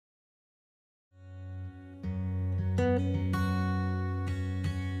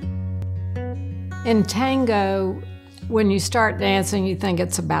In tango, when you start dancing, you think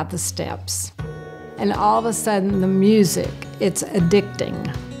it's about the steps. And all of a sudden, the music, it's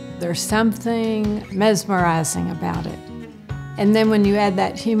addicting. There's something mesmerizing about it. And then when you add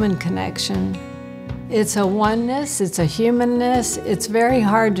that human connection, it's a oneness, it's a humanness, it's very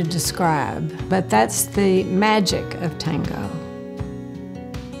hard to describe, but that's the magic of tango.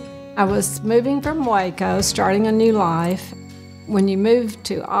 I was moving from Waco, starting a new life. When you move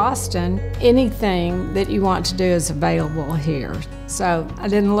to Austin, anything that you want to do is available here. So I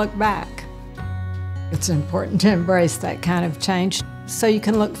didn't look back. It's important to embrace that kind of change so you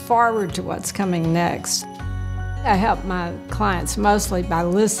can look forward to what's coming next. I help my clients mostly by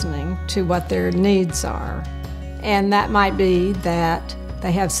listening to what their needs are. And that might be that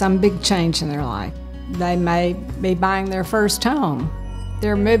they have some big change in their life. They may be buying their first home.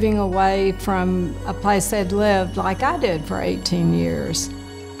 They're moving away from a place they'd lived like I did for 18 years.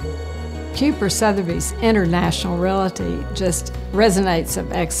 Cooper Sotheby's International Realty just resonates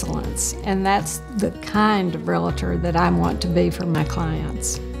of excellence, and that's the kind of realtor that I want to be for my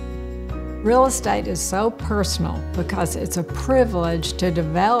clients. Real estate is so personal because it's a privilege to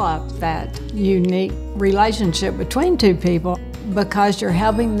develop that unique relationship between two people because you're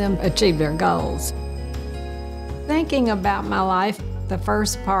helping them achieve their goals. Thinking about my life, the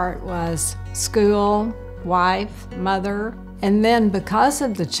first part was school, wife, mother, and then because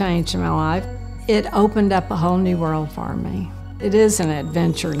of the change in my life, it opened up a whole new world for me. It is an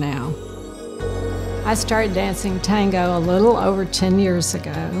adventure now. I started dancing tango a little over 10 years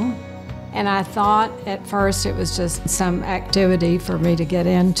ago, and I thought at first it was just some activity for me to get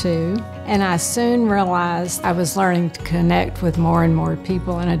into, and I soon realized I was learning to connect with more and more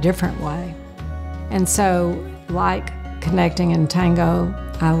people in a different way. And so, like connecting in tango,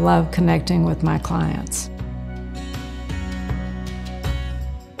 I love connecting with my clients.